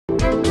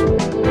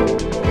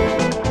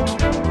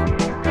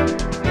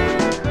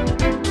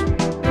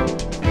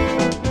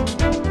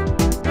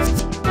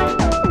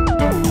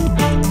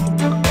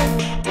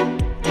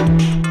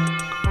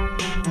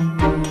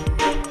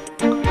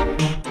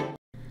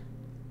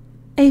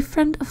A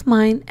friend of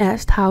mine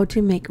asked how to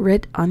make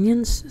red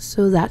onions,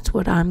 so that's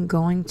what I'm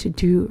going to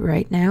do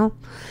right now.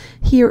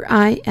 Here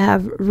I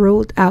have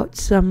rolled out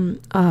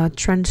some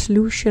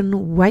translucent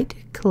white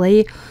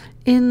clay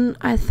in,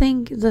 I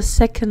think, the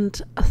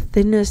second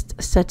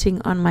thinnest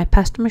setting on my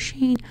pasta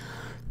machine.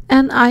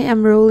 And I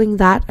am rolling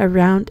that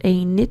around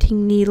a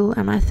knitting needle,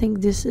 and I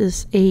think this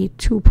is a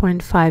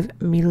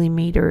 2.5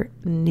 millimeter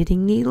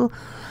knitting needle.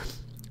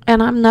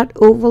 And I'm not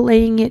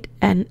overlaying it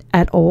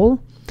at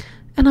all.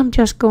 And I'm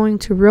just going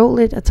to roll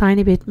it a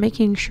tiny bit,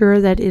 making sure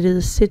that it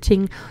is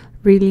sitting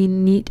really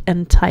neat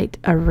and tight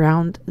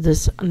around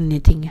this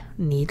knitting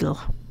needle.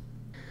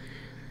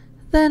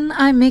 Then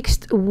I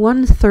mixed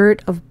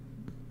 1/3 of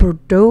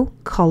Bordeaux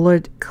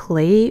colored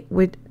clay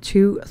with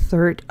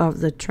 2/3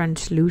 of the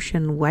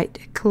translucent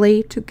white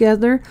clay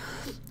together.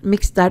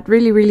 Mixed that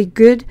really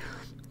good.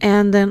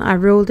 And then I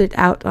rolled it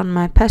out on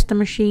my pasta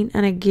machine,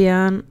 and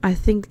again I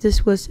think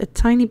this was a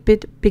tiny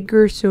bit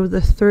bigger, so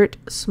the third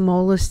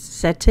smallest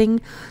setting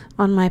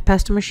on my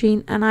pasta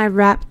machine, and I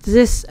wrapped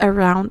this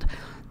around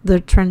the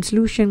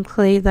translucent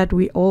clay that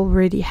we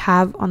already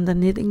have on the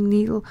knitting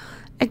needle.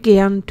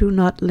 Again, do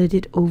not let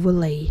it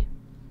overlay.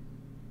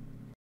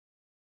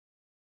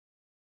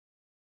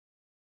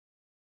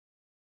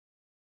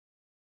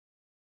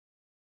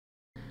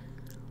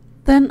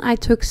 Then I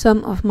took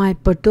some of my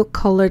Bordeaux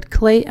colored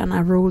clay and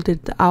I rolled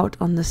it out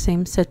on the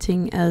same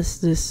setting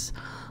as this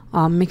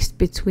mixed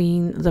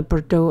between the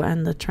Bordeaux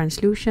and the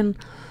translucent.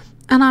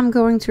 And I'm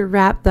going to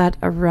wrap that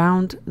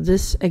around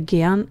this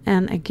again.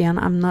 And again,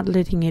 I'm not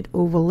letting it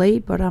overlay,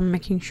 but I'm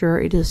making sure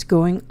it is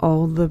going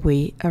all the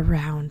way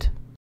around.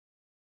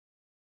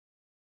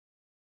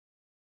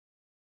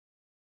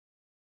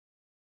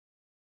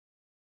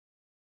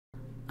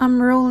 I'm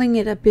rolling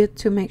it a bit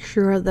to make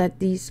sure that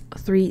these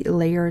 3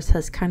 layers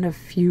has kind of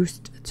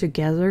fused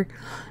together.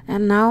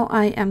 And now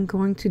I am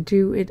going to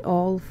do it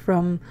all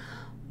from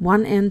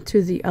one end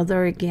to the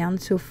other again.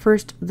 So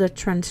first the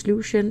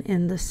translucent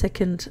in the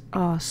second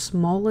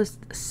smallest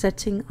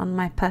setting on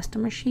my pasta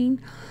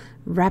machine,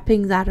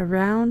 wrapping that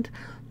around,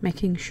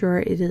 making sure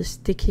it is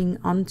sticking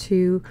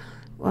onto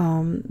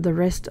the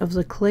rest of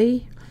the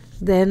clay.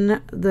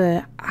 Then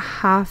the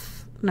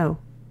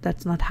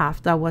that's not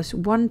half, that was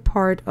 1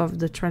 part of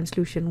the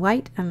translucent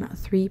white and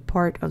 3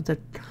 part of the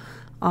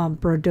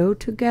Bordeaux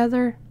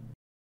together.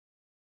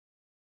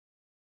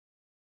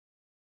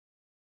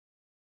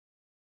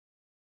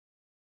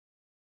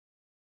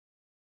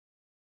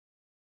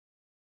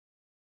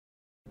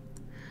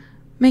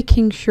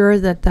 Making sure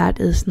that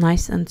that is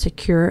nice and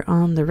secure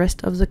on the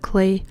rest of the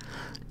clay.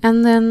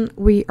 And then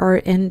we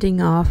are ending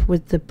off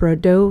with the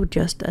Bordeaux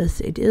just as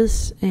it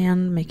is,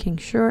 and making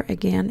sure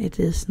again it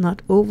is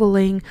not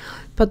overlaying,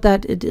 but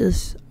that it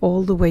is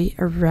all the way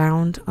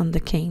around on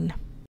the cane.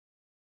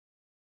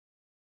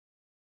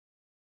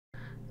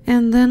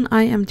 And then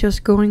I am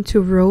just going to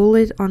roll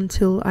it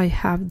until I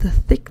have the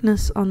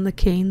thickness on the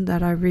cane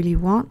that I really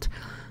want.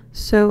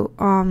 So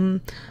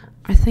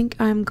I think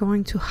I'm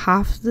going to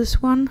half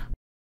this one.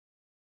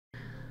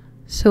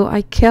 So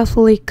I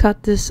carefully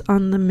cut this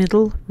on the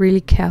middle, really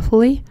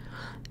carefully,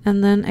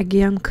 and then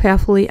again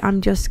carefully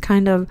I'm just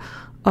kind of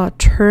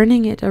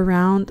turning it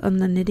around on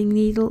the knitting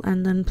needle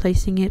and then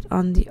placing it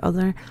on the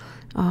other.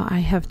 I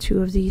have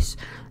 2 of these,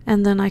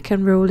 and then I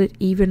can roll it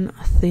even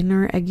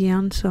thinner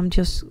again. So I'm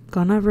just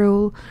gonna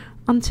roll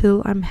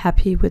until I'm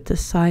happy with the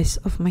size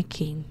of my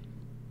cane.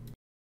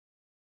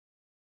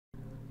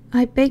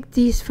 I baked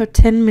these for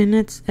 10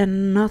 minutes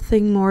and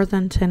nothing more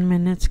than 10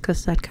 minutes,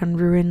 because that can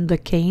ruin the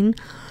cane.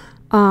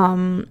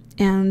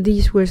 And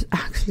these were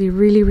actually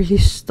really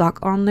stuck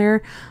on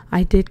there.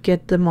 I did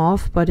get them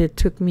off, but it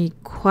took me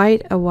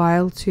quite a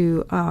while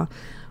to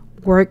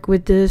work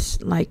with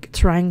this, like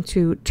trying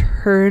to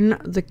turn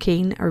the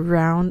cane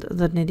around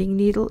the knitting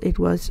needle. It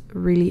was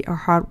really a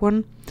hard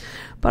one,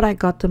 but I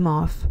got them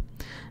off.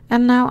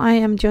 And now I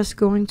am just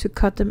going to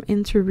cut them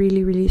into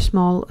really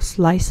small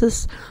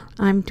slices.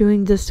 I'm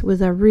doing this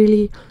with a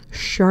really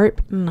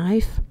sharp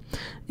knife.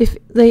 If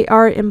they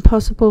are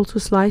impossible to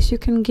slice, you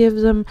can give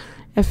them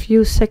a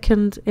few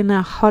seconds in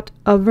a hot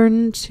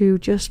oven to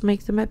just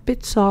make them a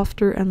bit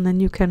softer, and then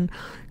you can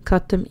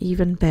cut them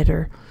even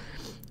better.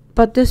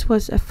 But this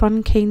was a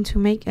fun cane to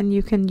make, and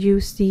you can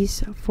use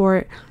these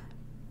for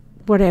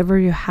whatever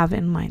you have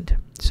in mind.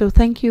 So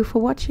thank you for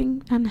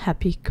watching, and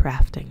happy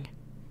crafting.